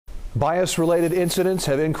Bias-related incidents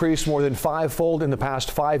have increased more than fivefold in the past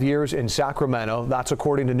 5 years in Sacramento. That's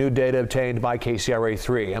according to new data obtained by KCRA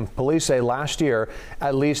 3. And police say last year,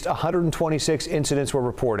 at least 126 incidents were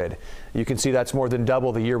reported. You can see that's more than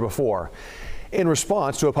double the year before. In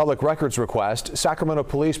response to a public records request, Sacramento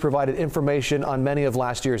Police provided information on many of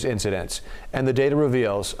last year's incidents. And the data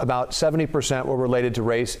reveals about 70% were related to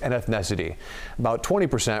race and ethnicity. About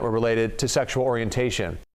 20% were related to sexual orientation.